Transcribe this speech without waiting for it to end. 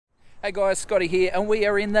Hey guys, Scotty here, and we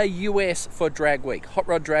are in the US for Drag Week, Hot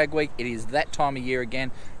Rod Drag Week. It is that time of year again.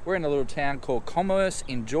 We're in a little town called Commerce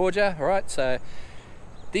in Georgia, all right? So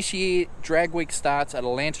this year, Drag Week starts at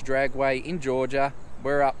Atlanta Dragway in Georgia.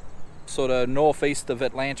 We're up sort of northeast of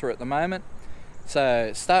Atlanta at the moment. So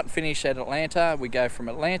start and finish at Atlanta. We go from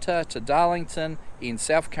Atlanta to Darlington in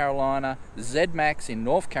South Carolina, ZMAX in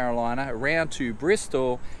North Carolina, around to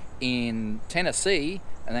Bristol in Tennessee,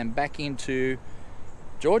 and then back into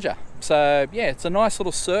Georgia. So yeah, it's a nice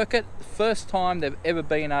little circuit. First time they've ever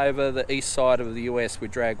been over the east side of the US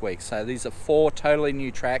with Drag Week. So these are 4 totally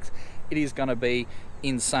new tracks. It is going to be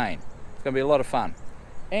insane. It's going to be a lot of fun.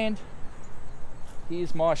 And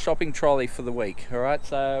here's my shopping trolley for the week. All right,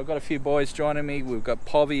 so I've got a few boys joining me. We've got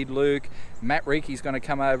Povey, Luke, Matt Ricky's going to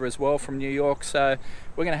come over as well from New York. So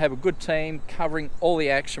we're going to have a good team covering all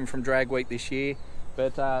the action from Drag Week this year.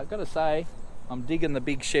 But I've got to say, I'm digging the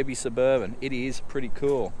big Chevy Suburban. It is pretty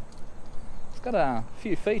cool. It's got a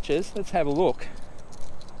few features. Let's have a look.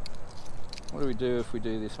 What do we do if we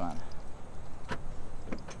do this one?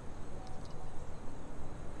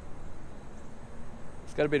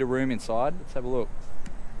 It's got a bit of room inside. Let's have a look.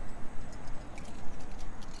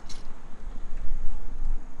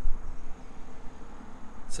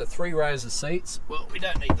 So 3 rows of seats. Well, we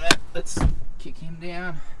don't need that. Let's kick him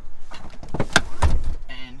down.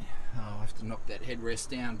 And I'll have to knock that headrest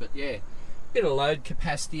down. But yeah, bit of load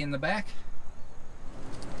capacity in the back.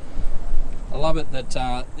 I love it that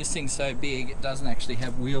this thing's so big it doesn't actually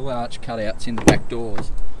have wheel arch cutouts in the back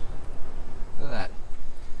doors. Look at that.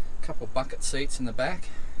 Couple bucket seats in the back.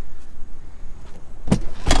 There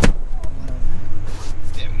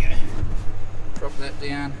we go. Drop that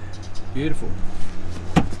down. Beautiful.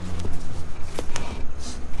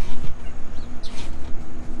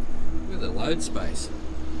 Look at the load space.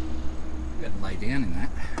 You got to lay down in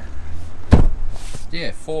that.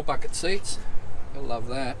 Yeah, 4 bucket seats. I love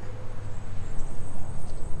that.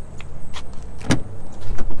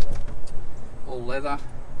 All leather.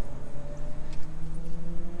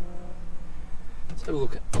 Let's have a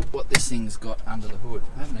look at what this thing's got under the hood.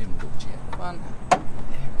 I haven't even looked yet. There we go.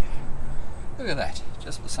 Look at that,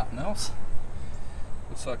 just for something else.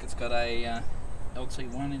 Looks like it's got a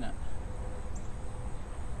LT1 in it.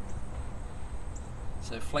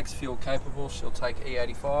 So flex fuel capable, she'll take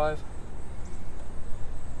E85.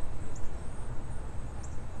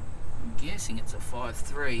 I'm guessing it's a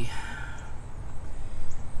 5.3.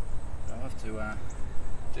 I'll have to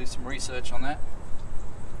do some research on that.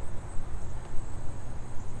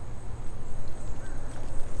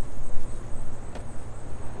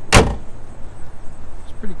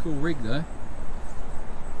 Pretty cool rig though.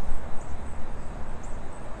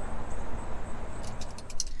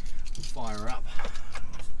 Fire up.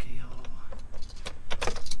 There's the keyhole.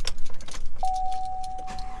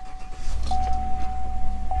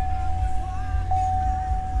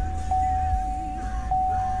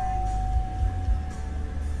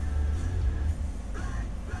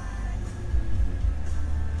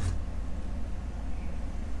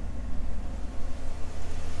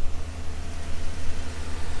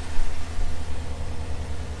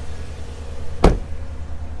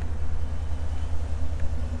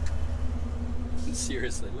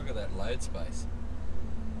 Seriously, look at that load space.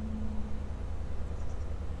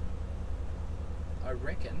 I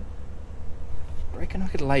reckon I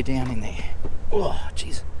could lay down in there. Oh,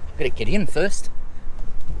 jeez. I've got to get in first.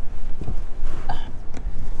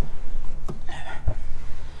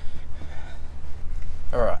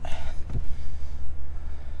 Alright.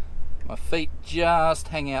 My feet just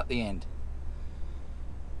hang out the end.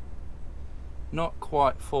 Not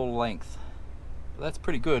quite full length. But that's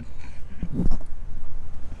pretty good.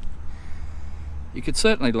 You could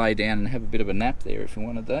certainly lay down and have a bit of a nap there if you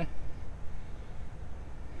wanted though.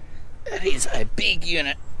 It is a big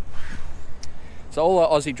unit. So all the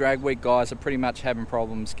Aussie Drag Week guys are pretty much having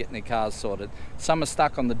problems getting their cars sorted. Some are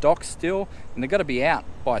stuck on the dock still, and they've got to be out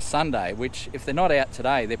by Sunday, which if they're not out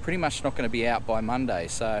today, they're pretty much not going to be out by Monday.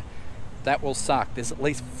 So that will suck. There's at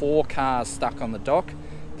least 4 cars stuck on the dock,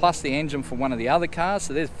 plus the engine for one of the other cars.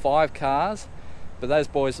 So there's 5 cars, but those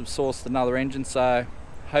boys have sourced another engine, so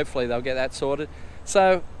hopefully they'll get that sorted.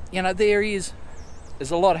 So, you know, there's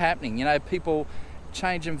a lot happening. You know, people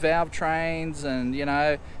changing valve trains, and, you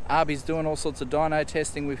know, Arby's doing all sorts of dyno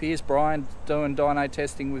testing with his, Brian doing dyno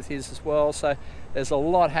testing with his as well. So there's a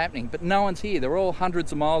lot happening, but no one's here. They're all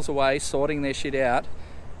hundreds of miles away sorting their shit out,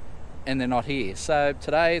 and they're not here. So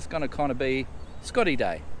today is going to kind of be Scotty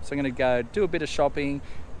Day. So I'm going to go do a bit of shopping,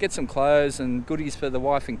 get some clothes and goodies for the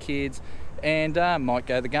wife and kids, and might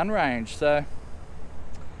go to the gun range. So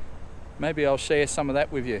maybe I'll share some of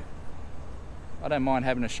that with you. I don't mind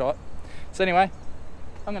having a shot. So anyway,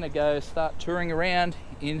 I'm going to go start touring around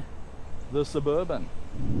in the Suburban.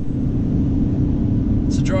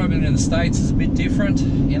 So driving in the States is a bit different,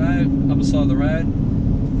 you know, other side of the road.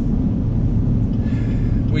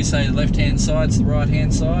 We say the left-hand side's the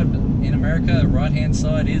right-hand side, but in America, the right-hand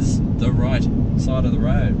side is the right side of the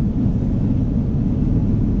road.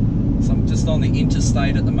 So I'm just on the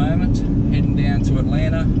interstate at the moment, heading down to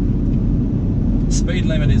Atlanta. The speed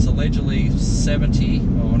limit is allegedly 70,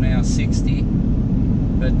 or now 60,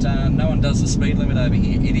 but no one does the speed limit over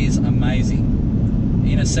here. It is amazing.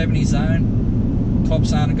 In a 70 zone,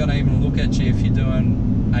 cops aren't going to even look at you if you're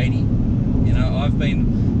doing 80. You know, I've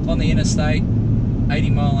been on the interstate 80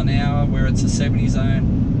 mile an hour where it's a 70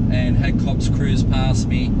 zone and had cops cruise past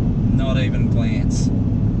me, not even glance.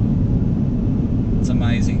 It's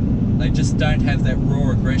amazing. They just don't have that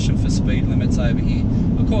raw aggression for speed limits over here.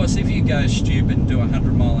 Of course, if you go stupid and do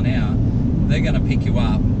 100 mile an hour, they're going to pick you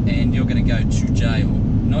up and you're going to go to jail.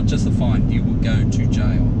 Not just a fine, you will go to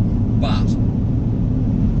jail. But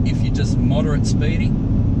if you're just moderate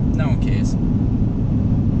speeding, no one cares.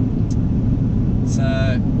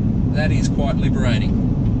 So that is quite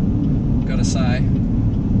liberating, gotta say.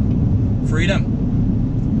 Freedom,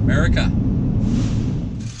 America.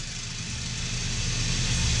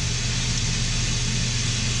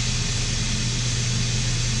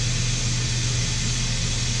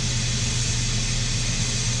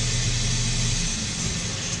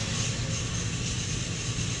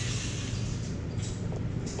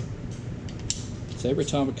 So every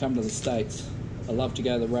time I come to the States, I love to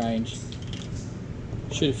go to the range,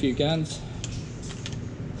 shoot a few guns.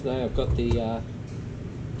 Today I've got the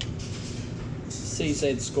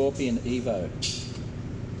CZ Scorpion Evo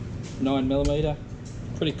 9mm,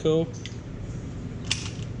 pretty cool.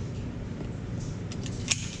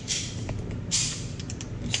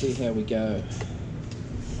 Let's see how we go.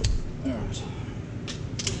 Alright.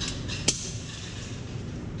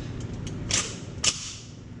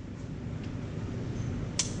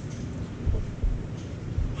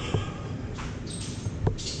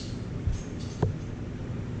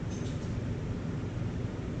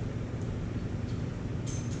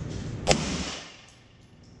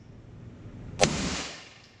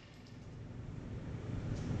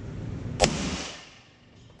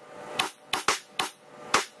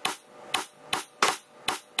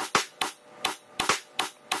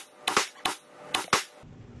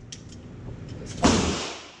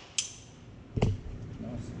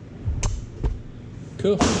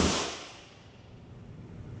 Cool.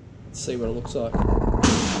 Let's see what it looks like.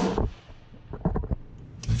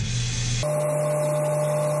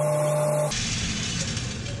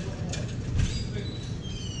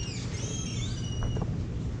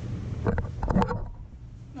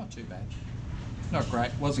 Not too bad. Not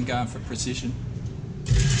great. Wasn't going for precision.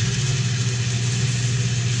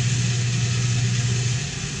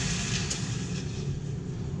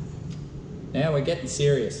 Now we're getting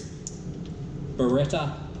serious.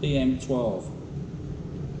 Beretta PM12,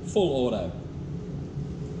 full auto.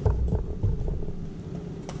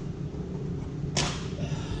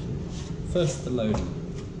 First the loading.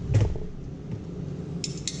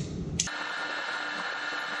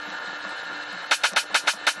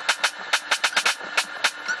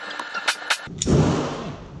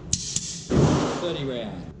 Okay. 30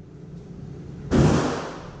 round.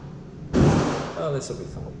 Oh, this will be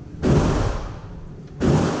fun.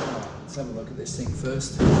 Let's have a look at this thing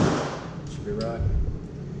first. Should be right.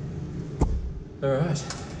 Alright.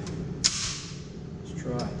 Let's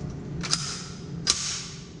try.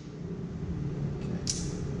 Okay.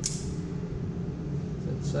 Is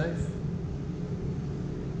that safe?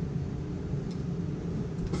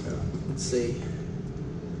 Alright, let's see.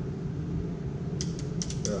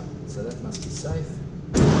 Alright, so that must be safe.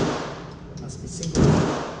 That must be single.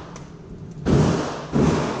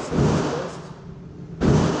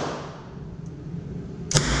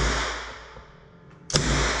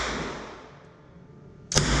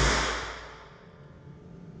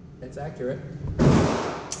 That's accurate.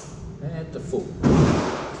 And to full.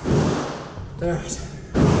 Alright.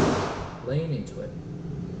 Lean into it.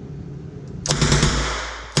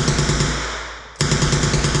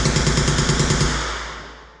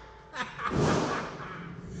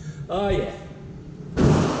 Oh yeah.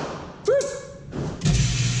 Woo!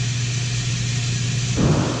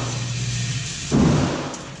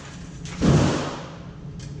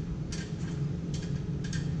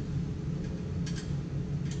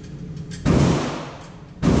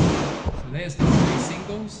 There's the 3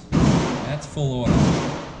 singles, that's full auto.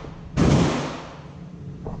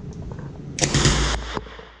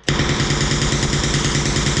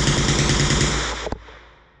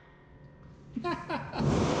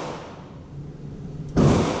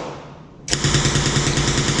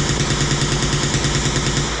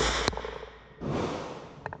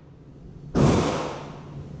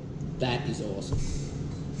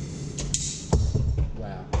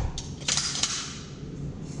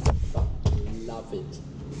 Perfect.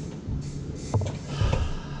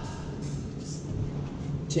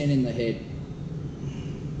 10 in the head.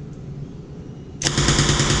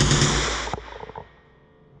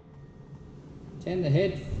 In the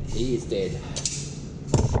head, he is dead.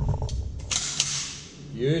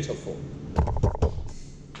 Beautiful.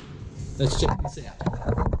 Let's check this out.